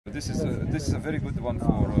This is a very good one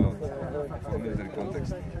for military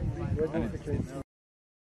context. And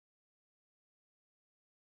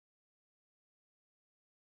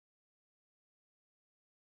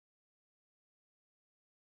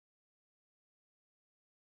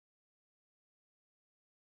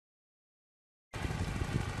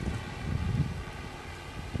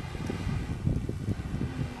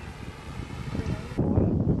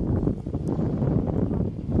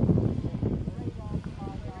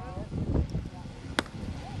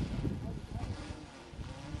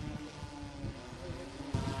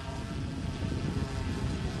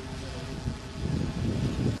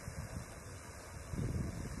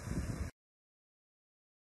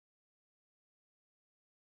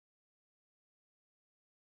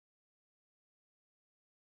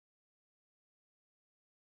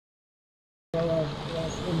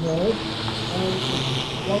Involved, and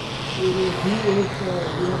what we will do is we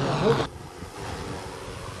have a hope.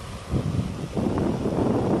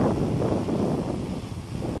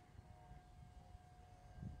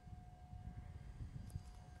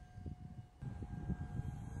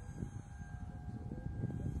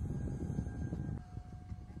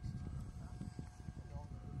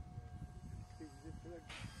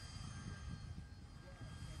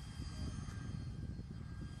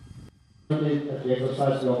 The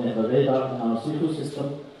exercise along in the radar and our C2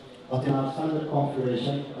 system, but in our standard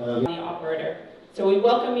configuration, the operator. So we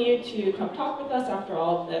welcome you to come talk with us after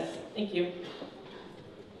all of this. Thank you.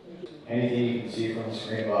 Anything you can see from the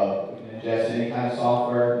screen above, we can ingest any kind of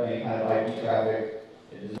software, any kind of IP traffic.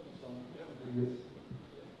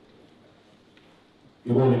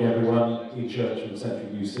 Good morning everyone, E Church from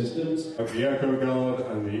Central Use Systems. The Echo Guard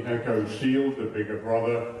and the Echo Shield, the bigger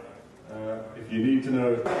brother. If you need to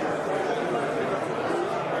know...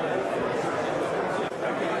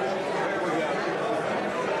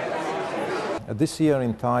 This year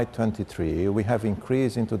in TIE 23 we have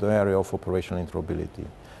increased into the area of operational interoperability.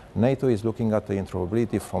 NATO is looking at the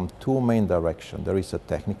interoperability from two main directions. There is a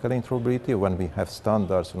technical interoperability when we have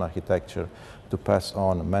standards and architecture to pass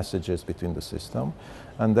on messages between the system.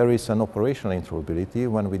 And there is an operational interoperability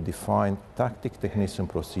when we define tactic, technician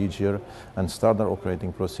procedure and standard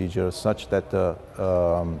operating procedures such that the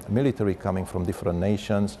military coming from different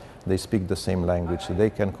nations, they speak the same language, so they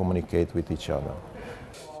can communicate with each other.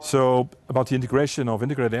 So, about the integration of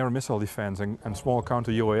integrated air and missile defense and small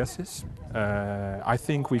counter-UASs, I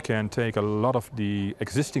think we can take a lot of the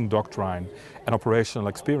existing doctrine and operational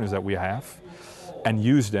experience that we have and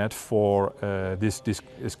use that for this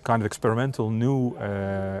kind of experimental new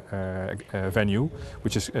venue,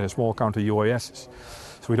 which is small counter-UASs.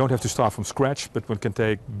 So we don't have to start from scratch, but we can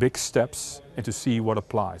take big steps and to see what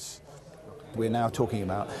applies. We're now talking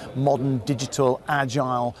about modern, digital,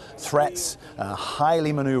 agile threats,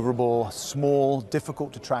 highly maneuverable, small,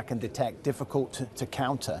 difficult to track and detect, difficult to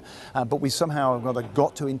counter. But we somehow have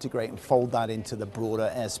got to integrate and fold that into the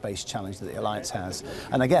broader airspace challenge that the Alliance has.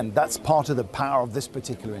 And again, that's part of the power of this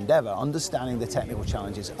particular endeavour, understanding the technical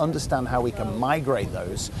challenges, understand how we can migrate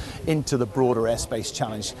those into the broader airspace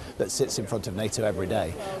challenge that sits in front of NATO every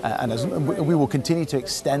day. And as we will continue to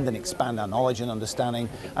extend and expand our knowledge and understanding,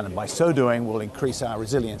 and by so doing, will increase our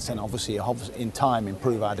resilience and obviously in time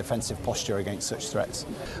improve our defensive posture against such threats.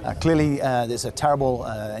 Clearly there's a terrible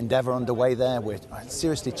endeavour underway there. We're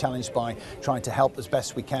seriously challenged by trying to help as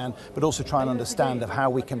best we can, but also try and understand of how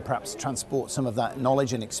we can perhaps transport some of that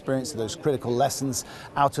knowledge and experience of those critical lessons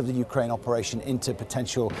out of the Ukraine operation into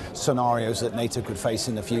potential scenarios that NATO could face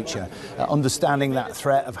in the future. Understanding that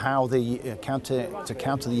threat of how the counter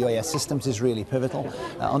the UAS systems is really pivotal.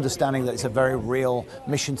 Understanding that it's a very real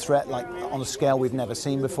mission threat, like on a scale we've never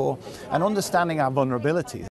seen before, and understanding our vulnerabilities.